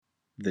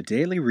The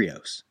Daily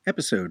Rios,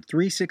 episode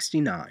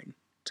 369,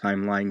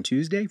 Timeline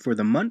Tuesday for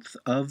the month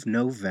of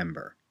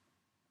November.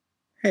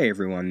 Hey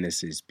everyone,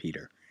 this is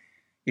Peter.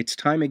 It's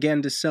time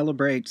again to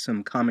celebrate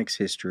some comics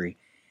history,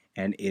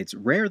 and it's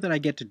rare that I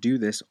get to do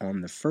this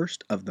on the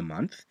first of the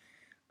month,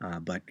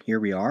 but here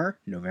we are,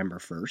 November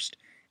 1st,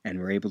 and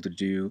we're able to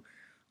do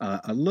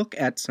a look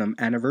at some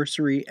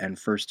anniversary and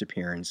first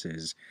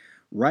appearances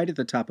right at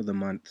the top of the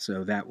month,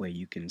 so that way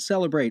you can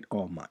celebrate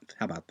all month.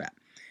 How about that?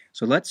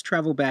 So let's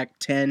travel back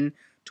 10,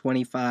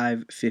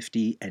 25,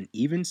 50, and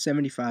even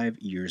 75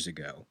 years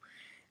ago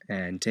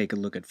and take a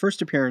look at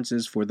first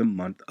appearances for the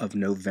month of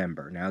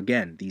November. Now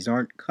again, these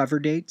aren't cover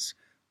dates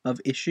of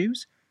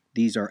issues.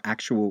 These are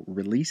actual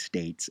release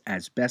dates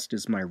as best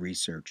as my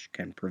research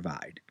can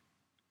provide.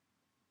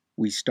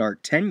 We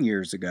start 10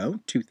 years ago,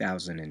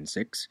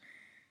 2006,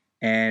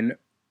 and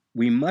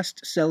we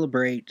must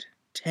celebrate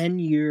 10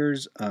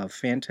 years of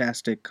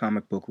fantastic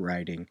comic book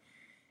writing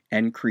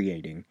and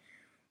creating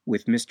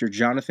with Mr.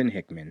 Jonathan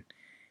Hickman,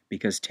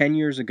 because 10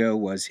 years ago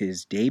was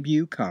his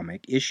debut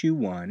comic, issue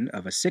 1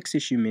 of a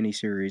 6-issue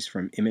miniseries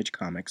from Image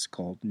Comics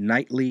called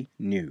Nightly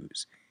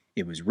News.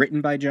 It was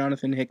written by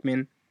Jonathan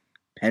Hickman,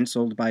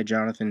 penciled by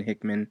Jonathan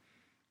Hickman,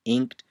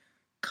 inked,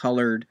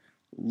 colored,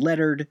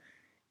 lettered,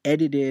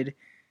 edited,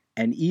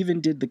 and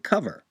even did the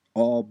cover,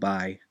 all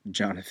by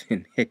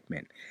Jonathan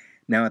Hickman.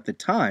 Now at the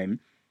time,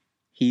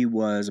 he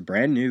was a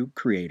brand new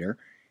creator,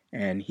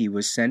 and he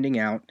was sending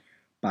out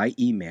by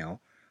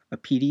email a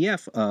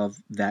PDF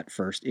of that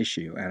first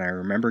issue. And I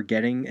remember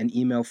getting an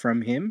email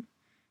from him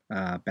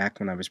back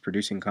when I was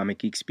producing Comic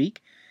Geek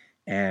Speak,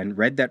 and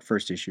read that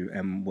first issue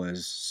and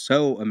was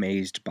so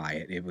amazed by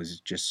it. It was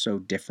just so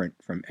different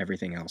from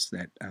everything else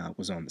that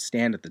was on the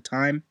stand at the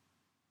time.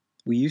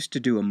 We used to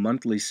do a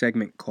monthly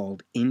segment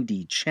called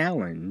Indie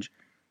Challenge,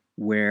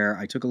 where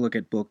I took a look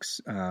at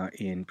books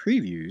in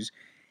previews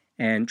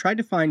and tried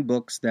to find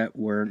books that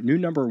were new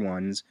number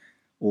ones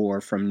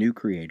or from new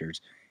creators,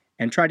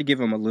 and try to give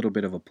them a little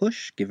bit of a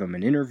push, give them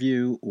an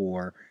interview,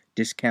 or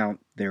discount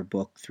their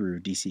book through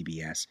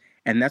DCBS.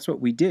 And that's what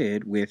we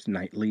did with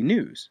Nightly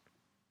News.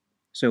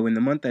 So in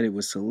the month that it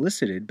was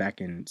solicited,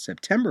 back in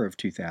September of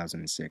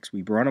 2006,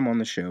 we brought him on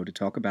the show to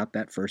talk about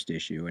that first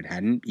issue. It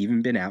hadn't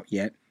even been out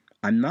yet.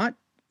 I'm not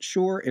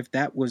sure if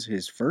that was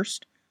his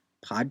first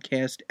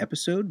podcast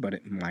episode, but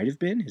it might have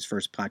been his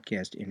first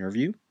podcast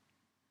interview.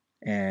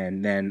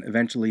 And then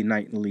eventually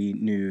Nightly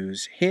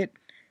News hit.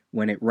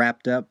 When it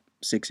wrapped up,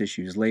 6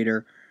 issues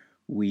later,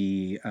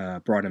 we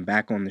brought him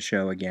back on the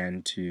show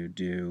again to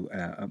do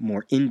a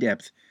more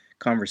in-depth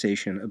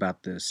conversation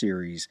about the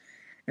series.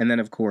 And then,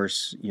 of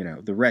course,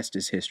 the rest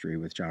is history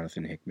with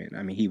Jonathan Hickman.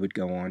 I mean, he would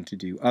go on to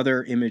do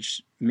other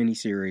Image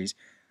miniseries,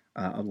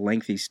 a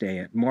lengthy stay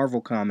at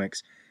Marvel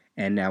Comics,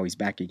 and now he's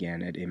back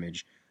again at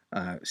Image,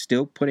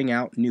 still putting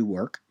out new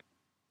work.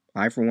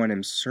 I, for one,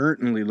 am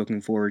certainly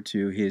looking forward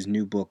to his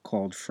new book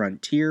called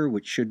Frontier,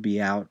 which should be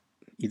out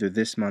either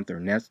this month or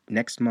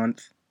next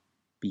month,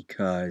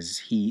 because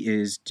he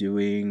is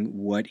doing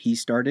what he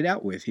started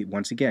out with.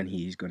 Once again,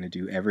 he's going to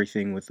do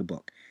everything with the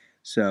book.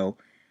 So,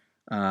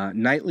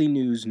 Nightly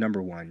News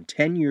number 1,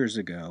 10 years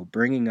ago,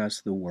 bringing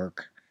us the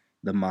work,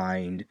 the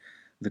mind,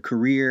 the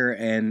career,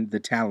 and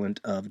the talent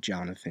of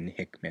Jonathan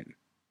Hickman.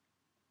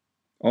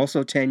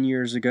 Also 10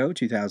 years ago,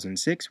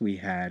 2006, we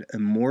had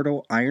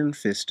Immortal Iron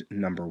Fist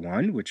number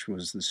 1, which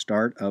was the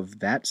start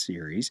of that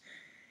series.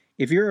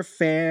 If you're a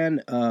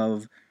fan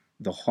of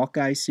the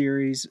Hawkeye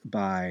series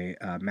by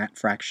Matt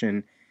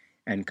Fraction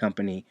and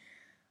company,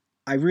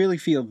 I really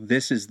feel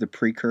this is the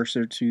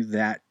precursor to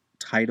that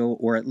title,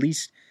 or at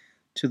least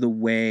to the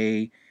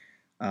way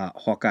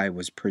Hawkeye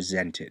was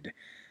presented.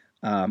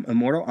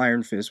 Immortal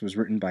Iron Fist was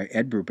written by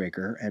Ed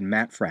Brubaker and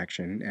Matt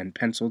Fraction and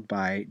penciled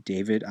by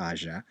David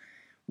Aja,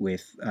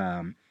 with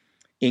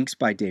inks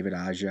by David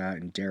Aja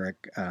and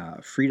Derek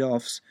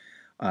Friedolfs.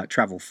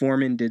 Travel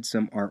Foreman did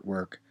some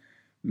artwork.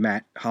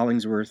 Matt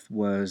Hollingsworth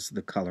was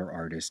the color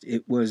artist.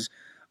 It was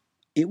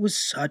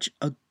such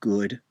a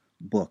good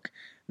book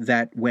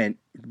that went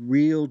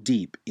real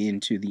deep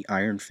into the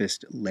Iron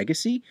Fist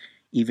legacy,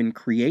 even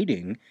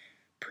creating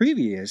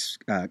previous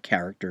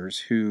characters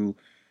who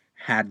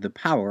had the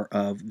power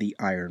of the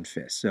Iron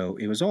Fist. So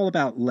it was all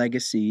about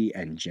legacy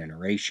and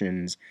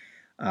generations.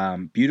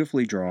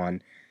 Beautifully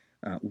drawn,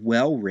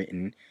 well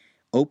written,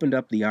 opened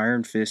up the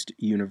Iron Fist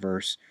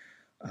universe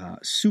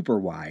super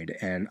wide,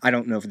 and I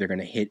don't know if they're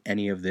going to hit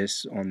any of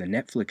this on the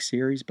Netflix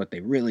series, but they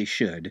really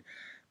should,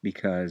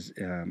 because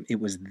it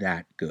was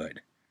that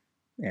good.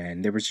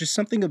 And there was just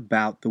something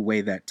about the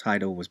way that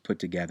title was put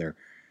together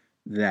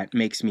that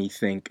makes me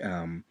think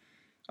a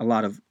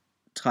lot of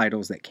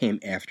titles that came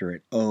after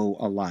it owe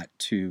a lot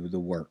to the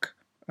work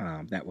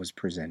that was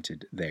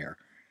presented there.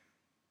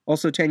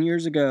 Also 10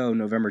 years ago,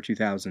 November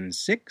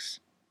 2006,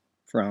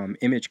 from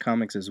Image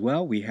Comics as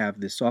well, we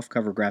have the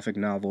softcover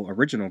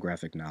original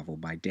graphic novel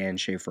by Dan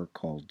Schafer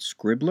called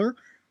Scribbler,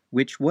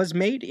 which was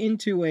made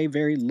into a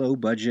very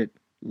low-budget,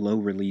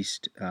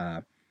 low-released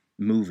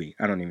movie.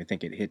 I don't even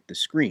think it hit the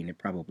screen. It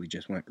probably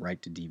just went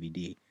right to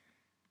DVD.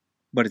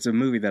 but it's a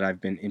movie that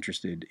I've been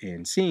interested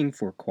in seeing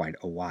for quite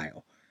a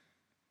while.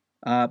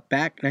 Now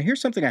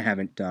here's something I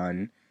haven't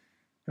done.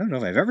 I don't know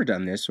if I've ever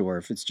done this or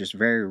if it's just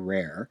very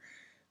rare.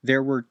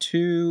 There were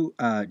two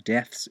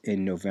deaths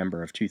in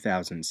November of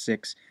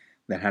 2006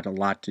 that had a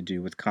lot to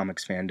do with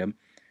comics fandom.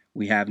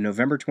 We have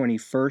November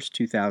 21st,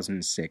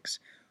 2006.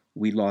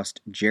 We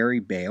lost Jerry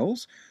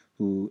Bales,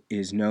 who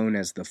is known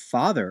as the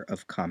father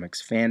of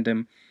comics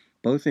fandom,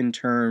 both in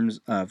terms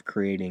of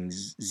creating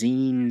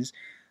zines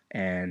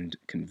and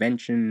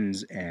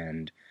conventions,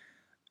 and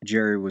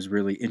Jerry was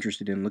really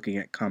interested in looking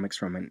at comics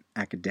from an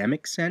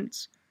academic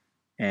sense,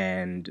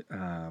 and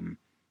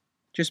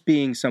just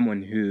being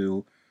someone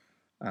who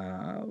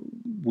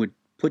would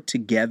put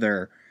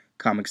together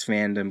comics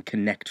fandom,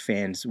 connect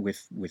fans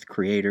with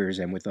creators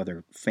and with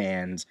other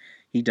fans.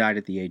 He died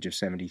at the age of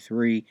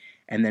 73.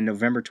 And then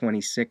November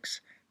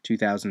 26,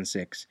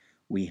 2006,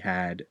 we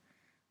had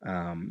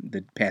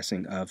the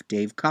passing of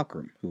Dave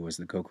Cockrum, who was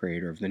the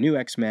co-creator of the New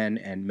X-Men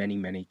and many,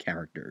 many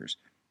characters.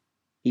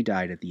 He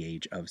died at the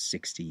age of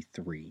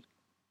 63.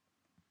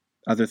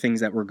 Other things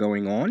that were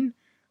going on,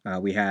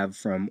 we have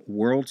from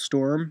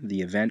Worldstorm, the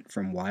event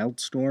from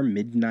Wildstorm,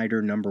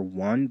 Midnighter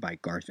 #1 by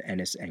Garth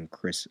Ennis and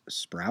Chris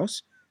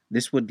Sprouse.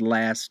 This would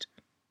last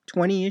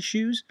 20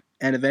 issues,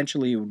 and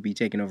eventually it would be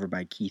taken over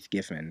by Keith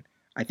Giffen.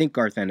 I think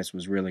Garth Ennis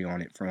was really on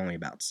it for only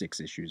about 6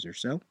 issues or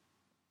so.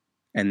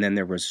 And then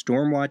there was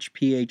Stormwatch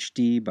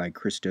PhD by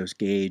Christos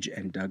Gage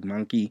and Doug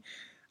Monkey.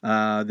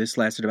 This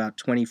lasted about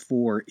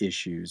 24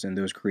 issues, and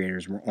those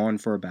creators were on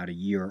for about a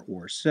year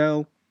or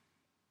so.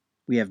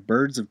 We have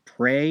Birds of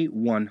Prey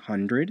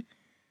 100.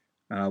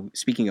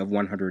 Speaking of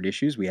 100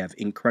 issues, we have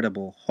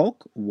Incredible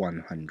Hulk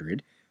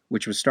 100,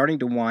 which was starting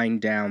to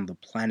wind down the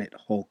Planet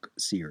Hulk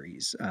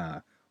series,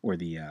 or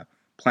the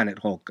Planet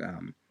Hulk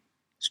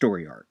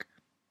story arc.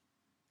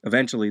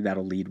 Eventually,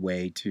 that'll lead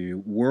way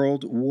to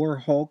World War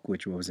Hulk,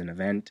 which was an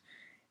event.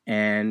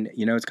 And,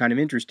 it's kind of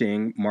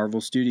interesting.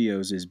 Marvel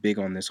Studios is big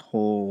on this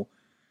whole,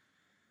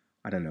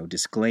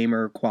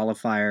 disclaimer,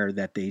 qualifier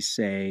that they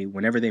say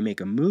whenever they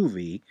make a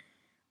movie,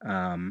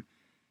 a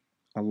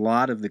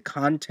lot of the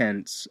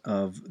contents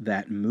of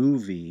that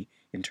movie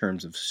in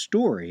terms of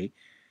story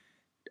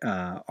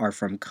are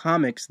from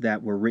comics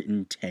that were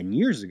written 10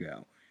 years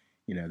ago.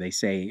 They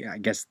say, I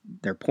guess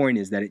their point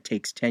is that it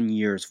takes 10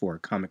 years for a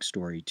comic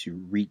story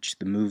to reach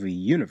the movie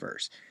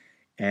universe.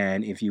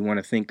 And if you want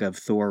to think of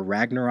Thor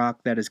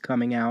Ragnarok that is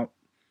coming out,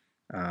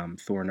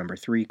 Thor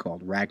 #3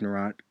 called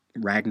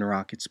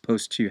Ragnarok, it's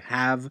supposed to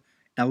have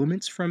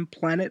elements from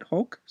Planet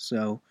Hulk.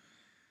 So,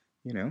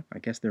 I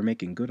guess they're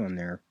making good on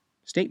their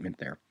statement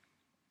there.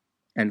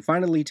 And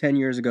finally, 10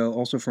 years ago,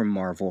 also from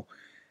Marvel,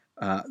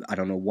 I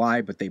don't know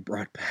why, but they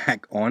brought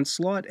back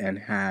Onslaught and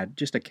had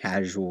just a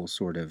casual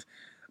sort of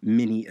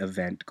mini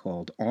event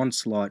called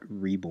Onslaught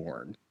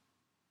Reborn.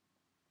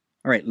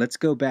 All right, let's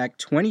go back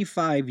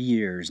 25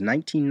 years,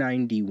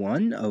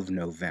 1991 of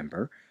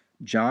November,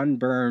 John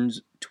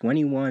Byrne's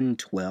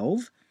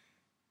 2112,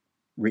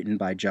 written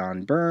by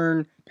John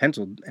Byrne,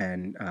 penciled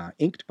and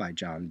inked by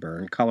John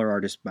Byrne. Color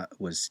artist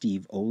was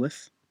Steve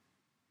Oliff.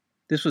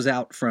 This was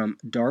out from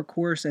Dark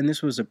Horse, and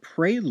this was a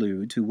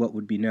prelude to what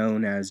would be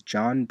known as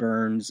John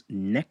Byrne's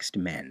Next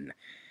Men.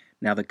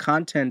 Now, the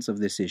contents of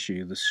this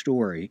issue, the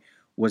story,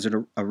 was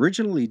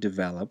originally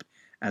developed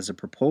as a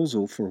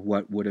proposal for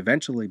what would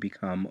eventually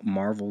become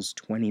Marvel's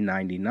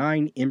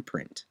 2099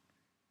 imprint.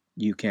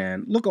 You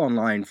can look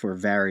online for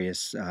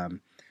various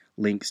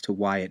links to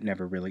why it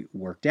never really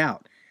worked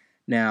out.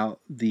 Now,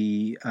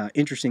 the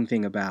interesting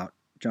thing about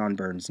John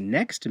Byrne's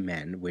Next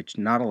Men, which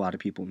not a lot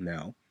of people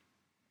know,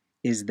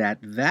 is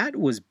that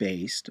was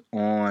based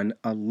on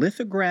a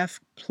lithograph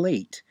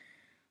plate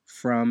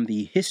from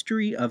the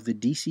History of the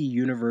DC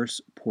Universe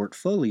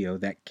portfolio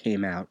that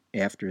came out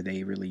after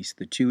they released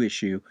the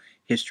 2-issue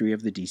History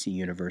of the DC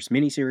Universe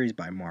miniseries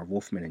by Marv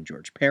Wolfman and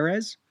George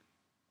Perez.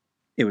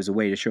 It was a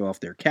way to show off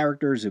their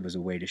characters. It was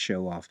a way to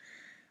show off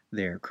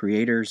their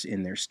creators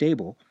in their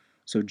stable.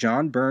 So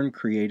John Byrne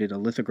created a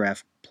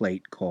lithograph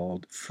plate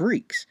called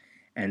Freaks,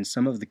 and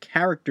some of the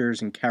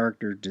characters and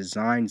character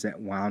designs that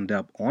wound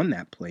up on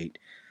that plate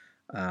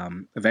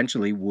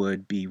eventually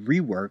would be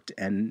reworked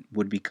and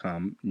would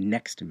become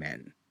Next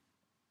Men.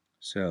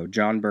 So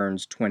John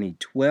Byrne's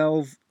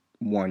 2012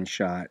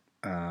 one-shot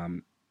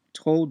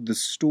told the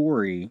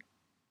story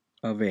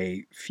of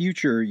a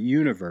future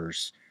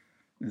universe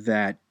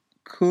that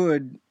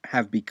could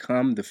have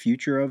become the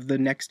future of the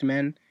Next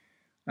Men,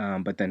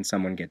 but then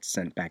someone gets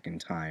sent back in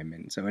time.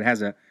 And so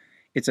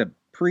it's a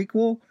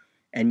prequel,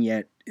 and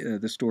yet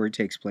the story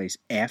takes place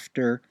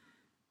after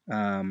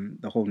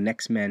the whole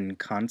Next Men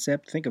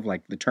concept. Think of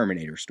like the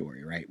Terminator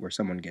story, right? Where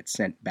someone gets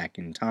sent back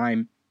in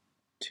time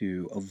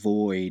to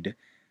avoid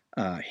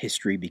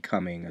history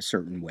becoming a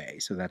certain way.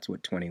 So that's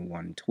what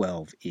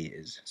 2112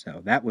 is.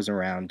 So that was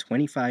around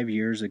 25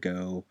 years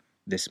ago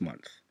this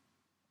month.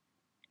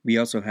 We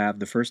also have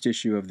the first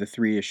issue of the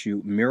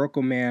 3-issue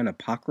Miracle Man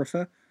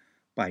Apocrypha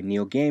by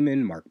Neil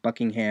Gaiman, Mark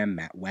Buckingham,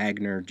 Matt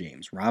Wagner,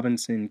 James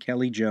Robinson,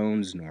 Kelly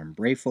Jones, Norm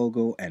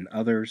Brayfogle, and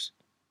others.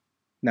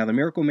 Now, the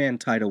Miracle Man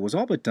title was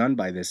all but done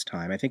by this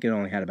time. I think it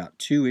only had about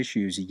 2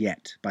 issues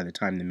yet by the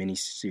time the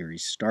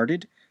miniseries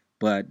started,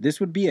 but this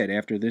would be it.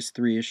 After this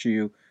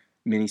 3-issue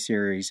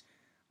miniseries,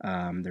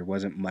 there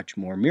wasn't much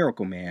more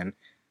Miracle Man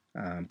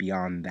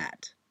beyond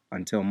that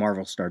until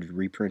Marvel started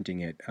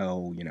reprinting it,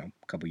 a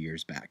couple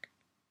years back.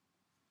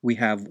 We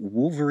have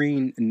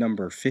Wolverine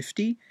number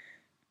 50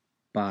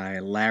 by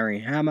Larry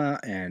Hama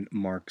and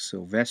Mark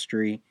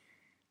Silvestri.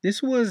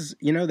 This was,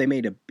 they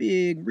made a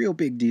real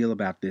big deal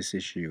about this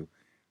issue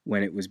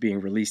when it was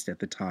being released at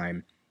the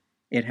time.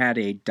 It had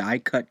a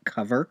die-cut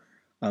cover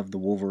of the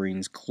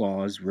Wolverine's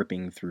claws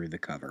ripping through the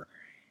cover.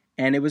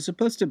 And it was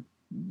supposed to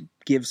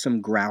give some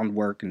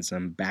groundwork and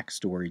some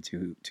backstory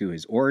to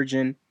his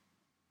origin,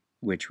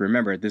 which,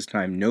 remember, at this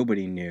time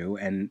nobody knew.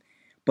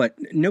 But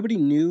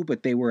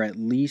they were at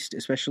least,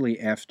 especially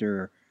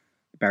after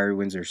Barry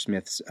Windsor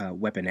Smith's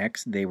Weapon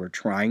X, they were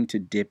trying to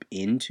dip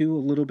into a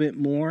little bit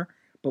more.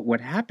 But what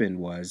happened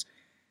was,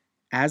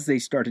 as they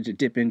started to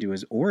dip into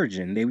his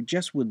origin, they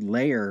just would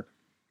layer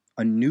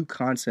a new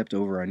concept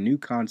over a new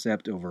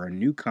concept over a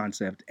new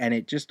concept, and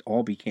it just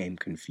all became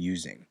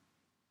confusing.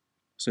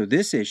 So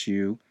this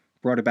issue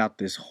brought about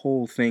this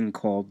whole thing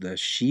called the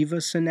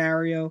Shiva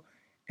scenario,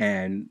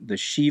 and the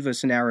Shiva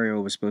scenario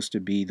was supposed to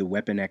be the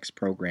Weapon X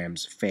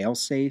program's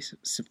fail-safe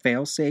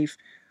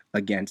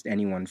against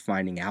anyone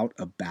finding out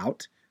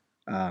about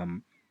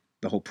the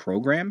whole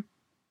program.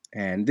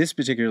 And this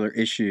particular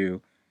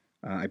issue,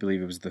 I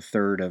believe it was the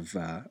third of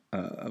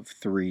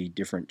 3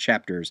 different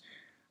chapters,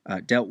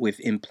 dealt with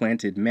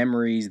implanted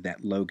memories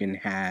that Logan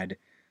had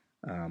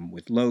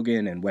with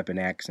Logan and Weapon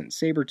X and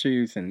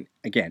Sabretooth. And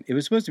again, it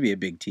was supposed to be a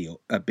big deal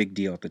at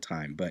the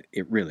time, but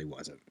it really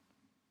wasn't.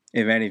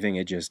 If anything,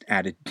 it just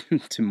added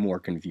to more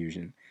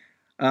confusion.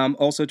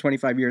 Also,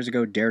 25 years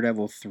ago,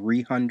 Daredevil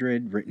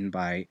 300, written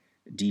by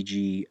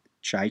D.G.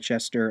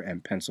 Chichester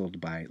and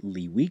penciled by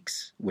Lee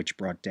Weeks, which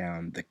brought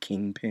down the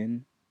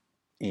Kingpin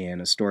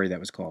in a story that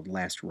was called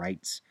Last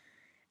Rites.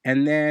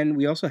 And then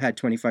we also had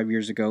 25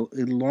 years ago,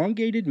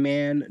 Elongated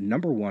Man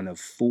 #1 of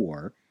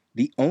 4,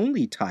 the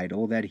only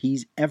title that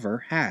he's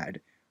ever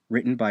had,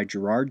 written by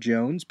Gerard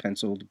Jones,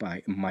 penciled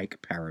by Mike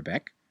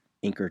Parabek,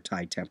 inker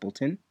Ty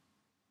Templeton.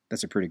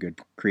 That's a pretty good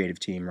creative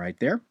team right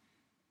there.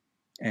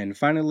 And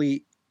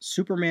finally,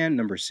 Superman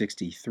number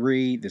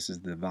 63. This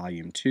is the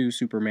Volume 2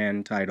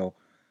 Superman title,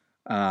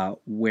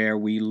 where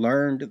we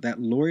learned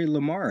that Lori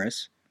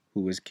Lemaris,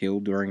 who was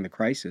killed during the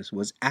crisis,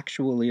 was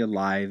actually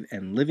alive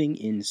and living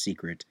in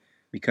secret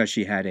because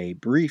she had a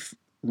brief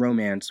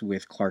romance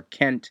with Clark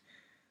Kent,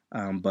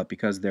 but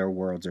because their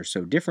worlds are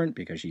so different,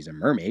 because she's a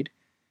mermaid,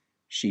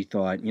 she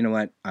thought, you know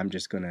what, I'm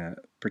just going to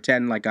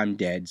pretend like I'm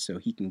dead so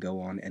he can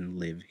go on and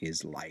live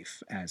his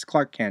life as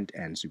Clark Kent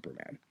and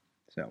Superman.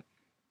 So,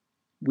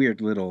 weird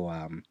little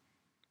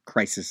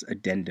crisis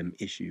addendum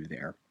issue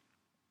there.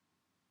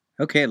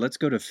 Okay, let's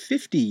go to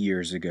 50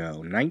 years ago,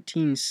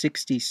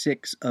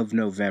 1966 of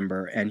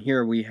November, and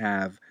here we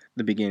have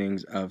the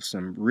beginnings of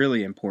some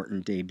really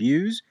important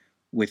debuts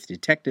with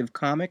Detective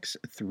Comics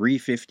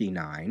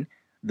 359,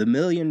 the $1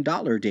 million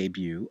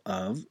debut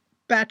of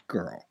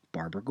Batgirl,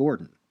 Barbara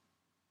Gordon.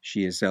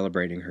 She is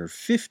celebrating her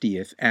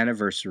 50th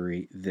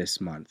anniversary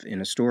this month in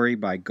a story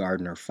by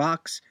Gardner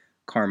Fox,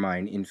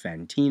 Carmine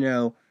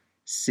Infantino,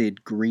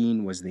 Sid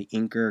Green was the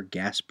inker,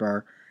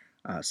 Gaspar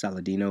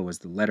Saladino was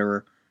the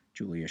letterer,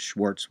 Julia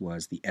Schwartz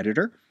was the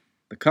editor.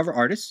 The cover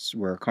artists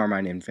were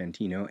Carmine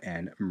Infantino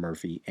and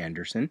Murphy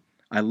Anderson.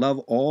 I love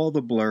all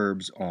the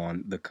blurbs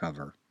on the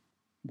cover,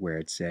 where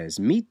it says,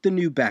 "Meet the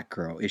new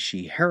Batgirl. Is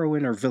she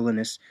heroine or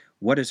villainess?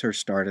 What is her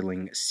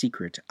startling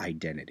secret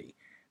identity?"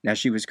 Now,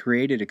 she was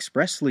created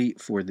expressly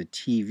for the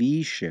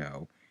TV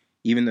show,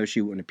 even though she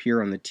wouldn't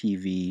appear on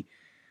the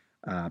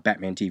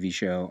Batman TV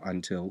show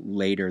until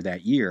later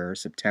that year,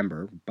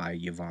 September, by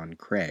Yvonne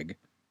Craig.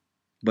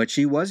 But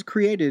she was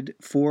created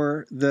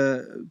for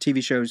the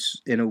TV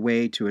shows in a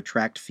way to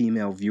attract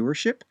female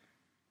viewership.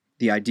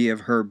 The idea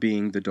of her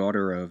being the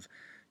daughter of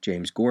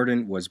James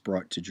Gordon was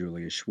brought to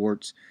Julia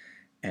Schwartz,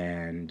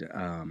 and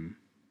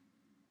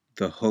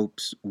the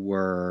hopes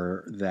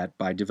were that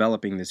by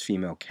developing this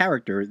female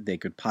character, they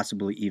could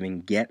possibly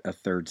even get a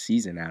 3rd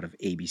season out of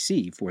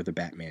ABC for the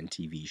Batman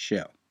TV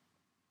show.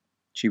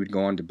 She would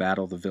go on to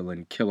battle the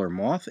villain Killer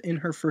Moth in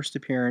her first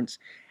appearance,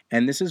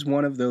 and this is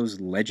one of those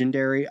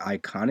legendary,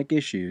 iconic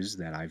issues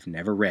that I've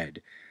never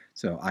read.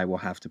 So I will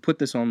have to put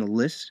this on the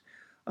list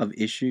of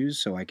issues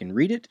so I can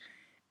read it,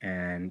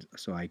 and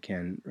so I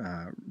can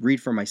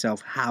read for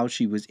myself how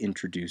she was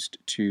introduced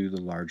to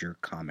the larger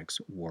comics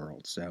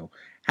world. So,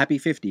 happy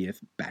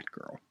 50th,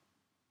 Batgirl.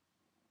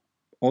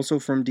 Also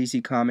from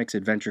DC Comics,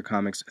 Adventure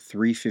Comics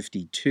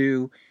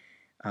 352,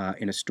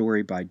 in a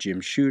story by Jim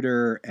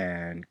Shooter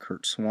and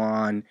Kurt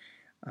Swan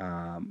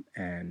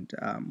and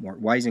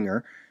Mort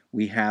Weisinger,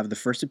 we have the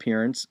first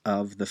appearance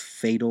of the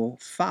Fatal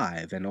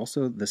Five and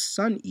also the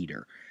Sun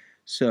Eater.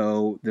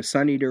 So, the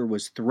Sun Eater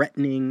was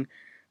threatening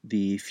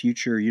the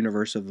future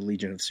universe of the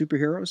Legion of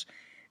Superheroes,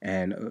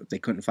 and they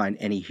couldn't find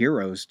any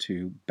heroes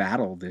to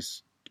battle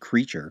this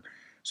creature.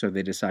 So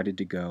they decided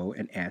to go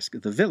and ask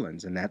the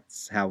villains, and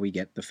that's how we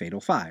get the Fatal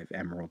Five: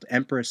 Emerald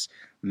Empress,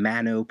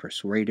 Mano,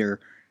 Persuader,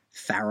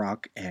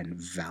 Tharok, and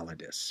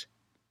Validus.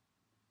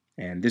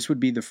 And this would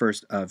be the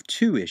first of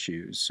 2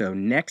 issues. So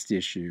next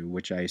issue,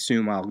 which I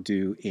assume I'll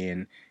do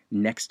in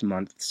next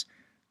month's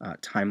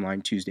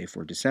Timeline Tuesday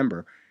for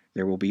December,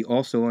 there will be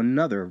also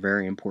another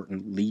very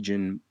important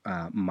Legion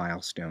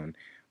milestone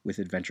with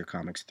Adventure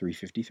Comics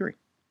 353.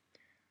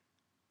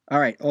 All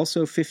right,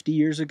 also 50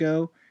 years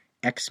ago,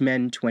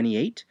 X-Men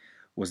 28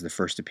 was the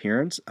first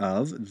appearance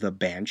of the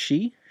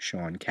Banshee,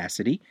 Sean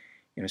Cassidy,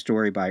 in a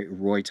story by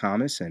Roy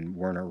Thomas and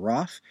Werner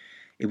Roth.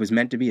 It was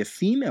meant to be a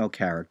female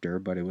character,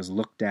 but it was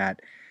looked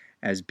at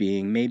as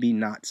being maybe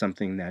not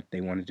something that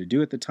they wanted to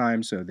do at the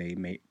time, so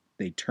they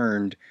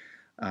turned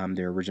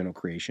their original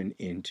creation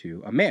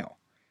into a male.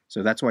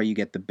 So that's why you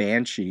get the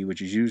Banshee,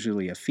 which is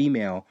usually a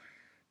female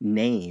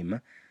name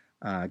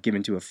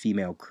given to a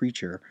female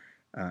creature,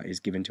 is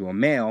given to a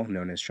male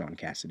known as Sean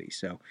Cassidy.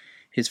 So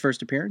his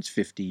first appearance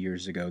 50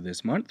 years ago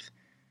this month.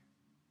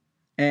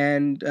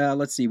 And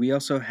let's see, we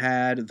also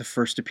had the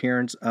first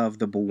appearance of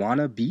the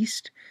Bwana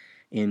Beast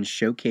in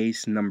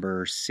Showcase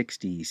number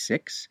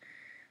 66,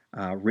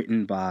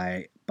 written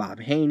by Bob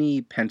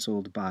Haney,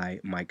 penciled by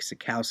Mike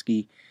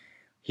Sikowski.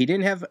 He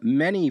didn't have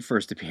many he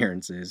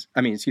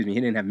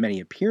didn't have many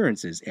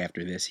appearances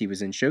after this. He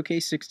was in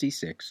Showcase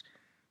 66,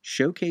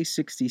 Showcase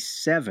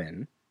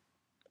 67,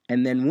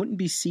 and then wouldn't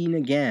be seen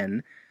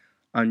again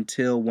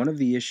until one of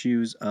the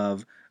issues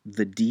of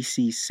the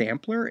DC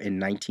Sampler in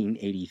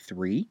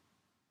 1983,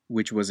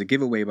 which was a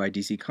giveaway by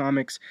DC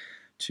Comics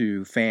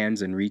to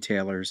fans and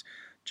retailers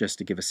just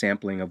to give a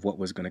sampling of what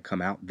was going to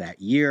come out that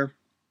year.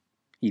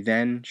 He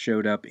then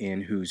showed up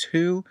in Who's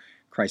Who,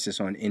 Crisis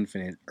on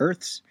Infinite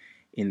Earths,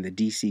 in the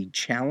DC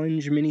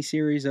Challenge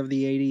miniseries of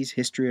the 80s,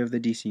 History of the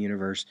DC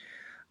Universe,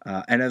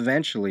 and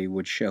eventually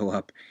would show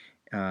up.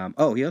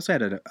 He also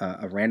had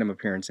a random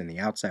appearance in The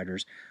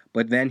Outsiders,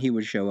 but then he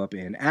would show up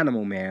in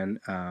Animal Man,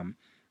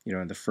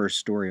 in the first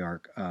story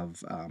arc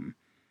of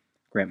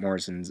Grant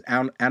Morrison's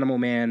Animal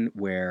Man,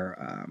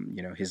 where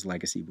his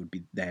legacy would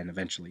be then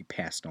eventually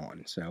passed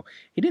on. So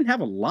he didn't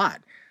have a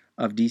lot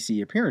of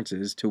DC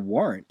appearances to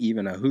warrant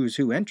even a Who's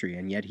Who entry,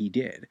 and yet he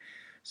did.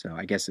 So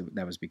I guess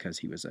that was because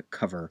he was a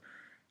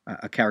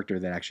character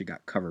that actually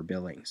got cover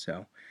billing.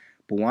 So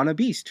Bwana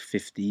Beast,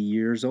 50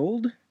 years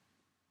old.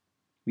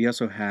 We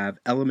also have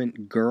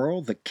Element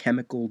Girl, the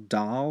chemical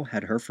doll,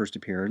 had her first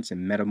appearance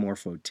in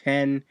Metamorpho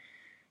 10.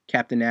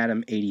 Captain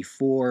Atom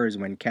 84 is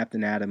when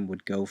Captain Atom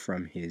would go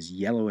from his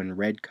yellow and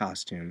red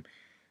costume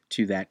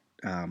to that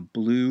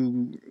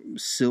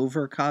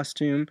blue-silver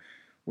costume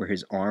where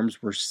his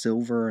arms were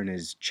silver and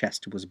his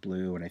chest was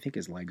blue and I think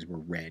his legs were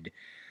red.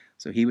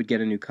 So he would get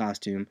a new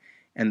costume.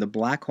 And the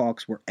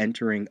Blackhawks were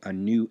entering a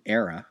new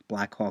era,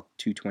 Blackhawk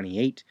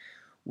 228,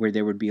 where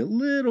there would be a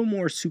little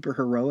more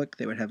super-heroic.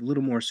 They would have a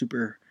little more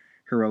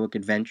super-heroic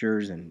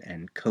adventures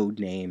and code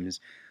names.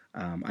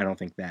 I don't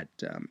think that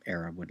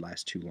era would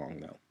last too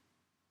long, though.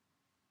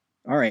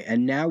 All right,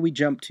 and now we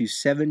jump to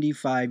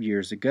 75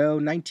 years ago,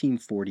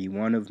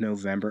 1941 of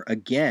November.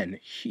 Again,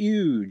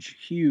 huge,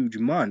 huge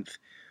month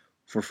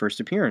for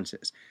first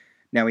appearances.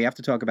 Now we have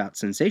to talk about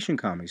Sensation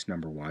Comics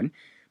 #1,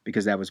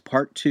 because that was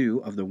part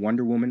 2 of the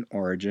Wonder Woman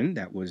origin.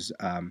 That was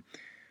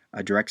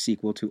a direct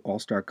sequel to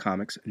All-Star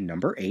Comics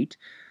 #8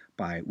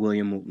 by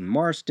William Moulton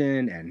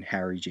Marston and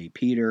Harry J.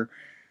 Peter.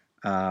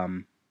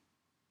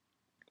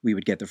 We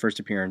would get the first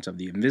appearance of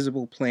the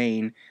Invisible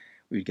Plane.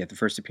 We would get the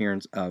first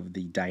appearance of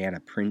the Diana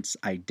Prince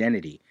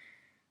identity.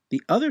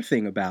 The other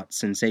thing about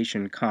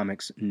Sensation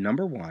Comics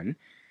 #1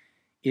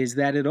 is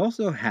that it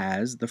also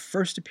has the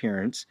first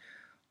appearance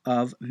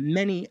of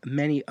many,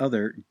 many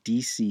other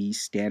DC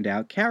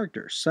standout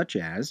characters, such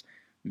as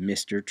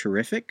Mr.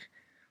 Terrific,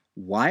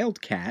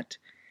 Wildcat,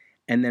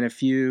 and then a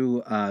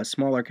few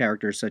smaller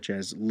characters such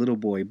as Little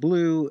Boy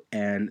Blue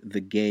and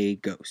the Gay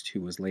Ghost,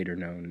 who was later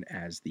known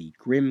as the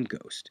Grim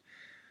Ghost.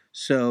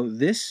 So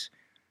this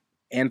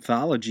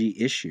anthology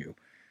issue,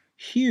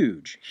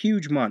 huge,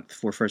 huge month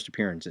for first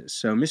appearances.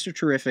 So Mr.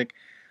 Terrific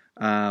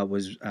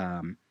was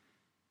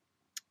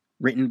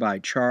written by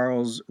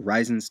Charles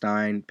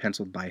Reisenstein,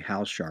 penciled by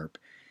Hal Sharp,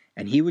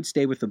 and he would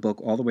stay with the book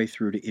all the way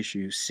through to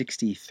issue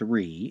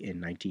 63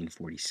 in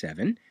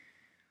 1947.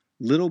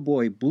 Little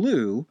Boy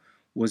Blue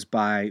was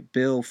by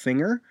Bill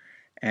Finger,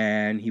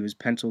 and he was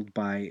penciled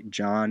by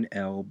John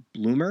L.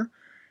 Bloomer,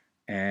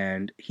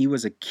 and he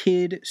was a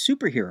kid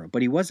superhero,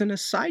 but he wasn't a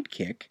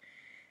sidekick,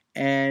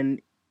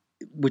 and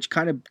which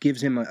kind of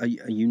gives him a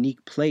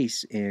unique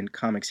place in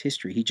comics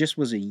history. He just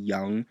was a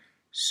young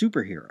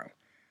superhero.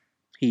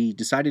 He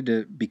decided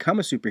to become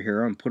a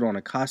superhero and put on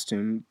a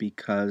costume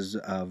because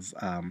of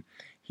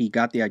he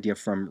got the idea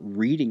from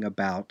reading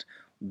about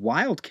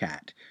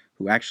Wildcat,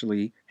 who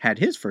actually had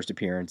his first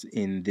appearance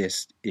in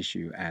this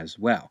issue as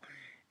well.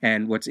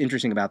 And what's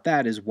interesting about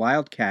that is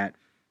Wildcat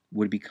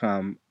would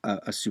become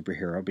a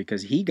superhero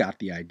because he got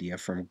the idea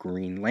from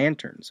Green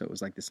Lantern. So it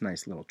was like this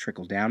nice little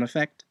trickle-down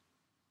effect.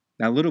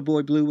 Now, Little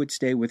Boy Blue would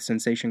stay with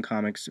Sensation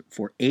Comics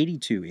for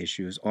 82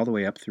 issues, all the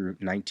way up through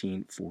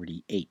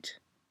 1948.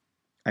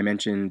 I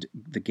mentioned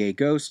the Gay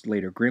Ghost,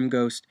 later Grim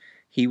Ghost.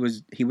 He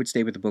would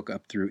stay with the book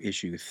up through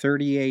issue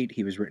 38.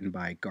 He was written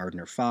by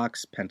Gardner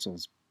Fox,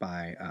 pencils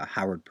by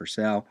Howard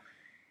Purcell.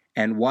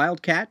 And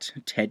Wildcat,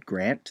 Ted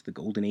Grant, the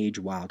Golden Age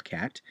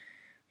Wildcat,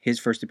 his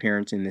first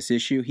appearance in this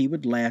issue, he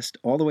would last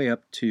all the way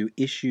up to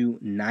issue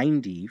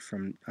 90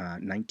 from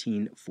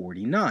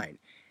 1949.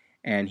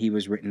 And he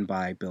was written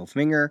by Bill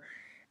Finger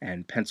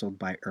and penciled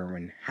by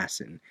Irwin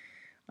Hasson.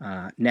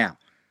 Now,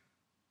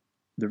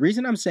 the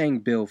reason I'm saying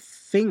Bill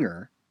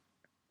Finger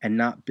and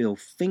not Bill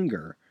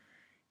Finger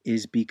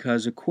is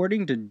because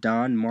according to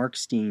Don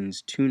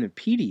Markstein's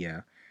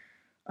Toontopedia,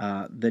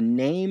 the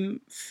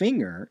name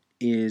Finger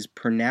is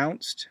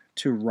pronounced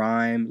to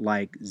rhyme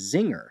like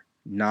zinger,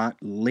 not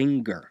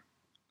linger.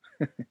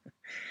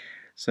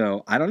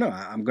 So, I don't know.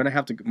 I'm going to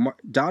have to...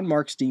 Don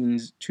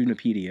Markstein's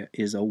Toontopedia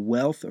is a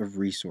wealth of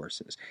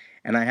resources.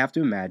 And I have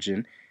to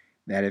imagine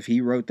that if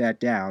he wrote that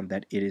down,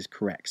 that it is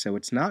correct. So,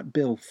 it's not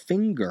Bill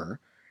Finger,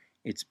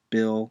 it's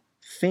Bill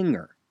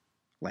Finger.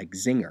 Like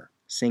zinger,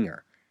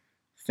 singer,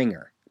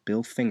 finger,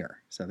 Bill Finger.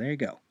 So, there you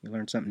go. You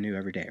learn something new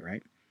every day,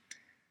 right?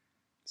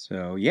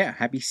 So, yeah,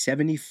 happy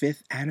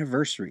 75th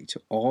anniversary to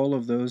all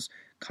of those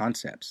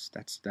concepts.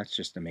 That's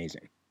just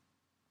amazing.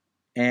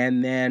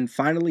 And then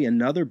finally,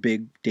 another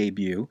big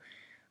debut.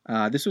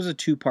 This was a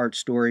two-part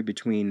story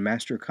between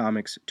Master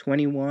Comics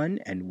 21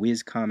 and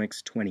Whiz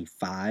Comics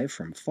 25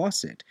 from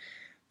Fawcett,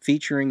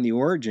 featuring the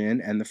origin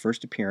and the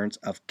first appearance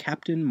of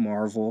Captain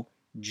Marvel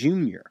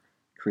Jr.,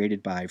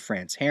 created by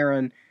France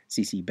Heron,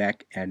 C.C.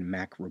 Beck, and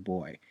Mac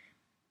Raboy.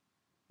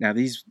 Now,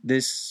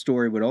 this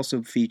story would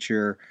also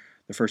feature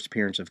the first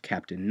appearance of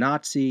Captain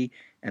Nazi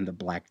and the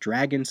Black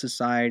Dragon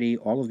Society.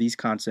 All of these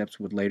concepts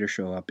would later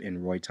show up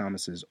in Roy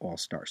Thomas's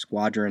All-Star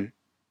Squadron.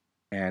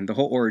 And the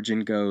whole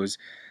origin goes,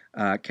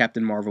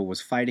 Captain Marvel was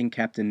fighting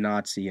Captain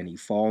Nazi and he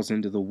falls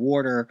into the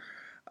water,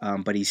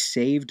 but he's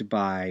saved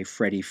by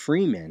Freddie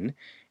Freeman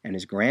and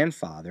his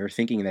grandfather,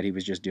 thinking that he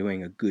was just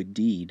doing a good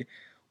deed.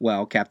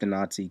 Well, Captain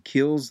Nazi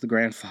kills the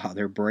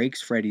grandfather,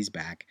 breaks Freddie's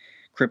back,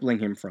 crippling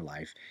him for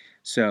life.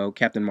 So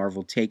Captain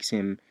Marvel takes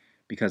him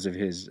because of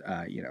his,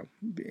 I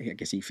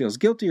guess he feels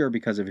guilty, or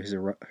because of his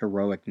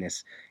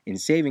heroicness in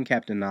saving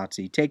Captain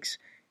Nazi, takes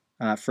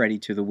Freddie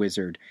to the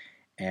Wizard,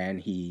 and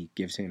he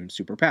gives him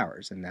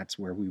superpowers. And that's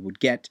where we would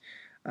get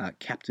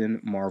Captain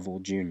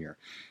Marvel Jr.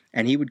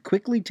 And he would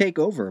quickly take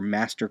over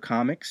Master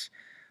Comics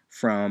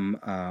from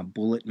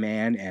Bullet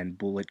Man and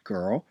Bullet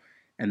Girl,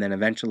 and then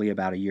eventually,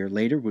 about a year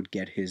later, would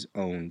get his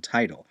own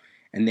title.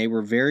 And they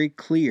were very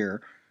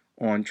clear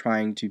on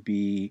trying to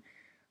be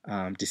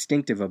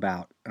distinctive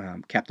about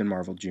Captain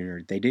Marvel Jr.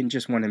 They didn't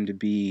just want him to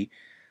be,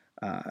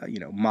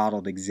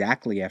 modeled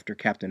exactly after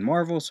Captain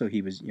Marvel, so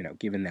he was,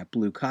 given that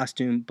blue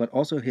costume, but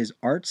also his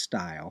art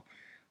style,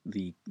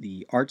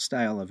 the art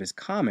style of his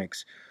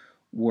comics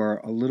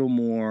were a little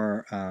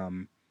more,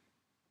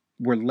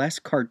 were less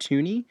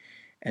cartoony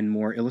and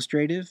more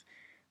illustrative.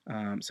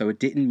 So it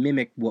didn't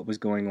mimic what was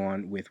going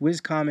on with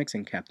Whiz Comics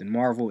and Captain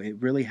Marvel. It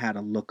really had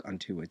a look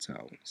unto its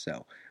own.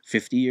 So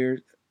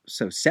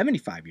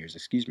 75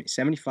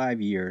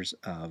 years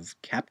of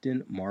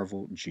Captain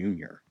Marvel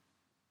Jr.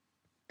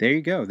 There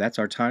you go. That's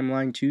our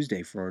Timeline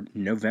Tuesday for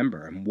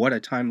November. And what a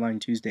Timeline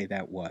Tuesday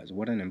that was.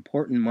 What an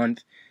important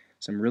month.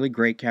 Some really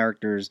great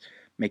characters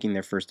making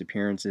their first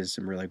appearances.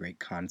 Some really great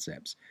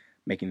concepts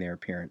making their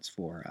appearance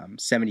for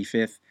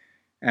 75th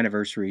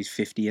anniversaries,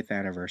 50th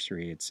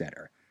anniversary,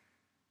 etc.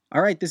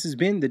 All right, this has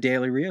been the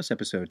Daily Rios,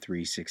 episode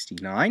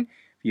 369.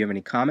 If you have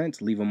any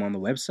comments, leave them on the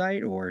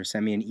website or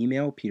send me an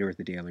email,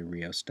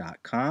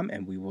 peter@thedailyrios.com,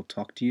 and we will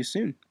talk to you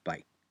soon.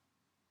 Bye.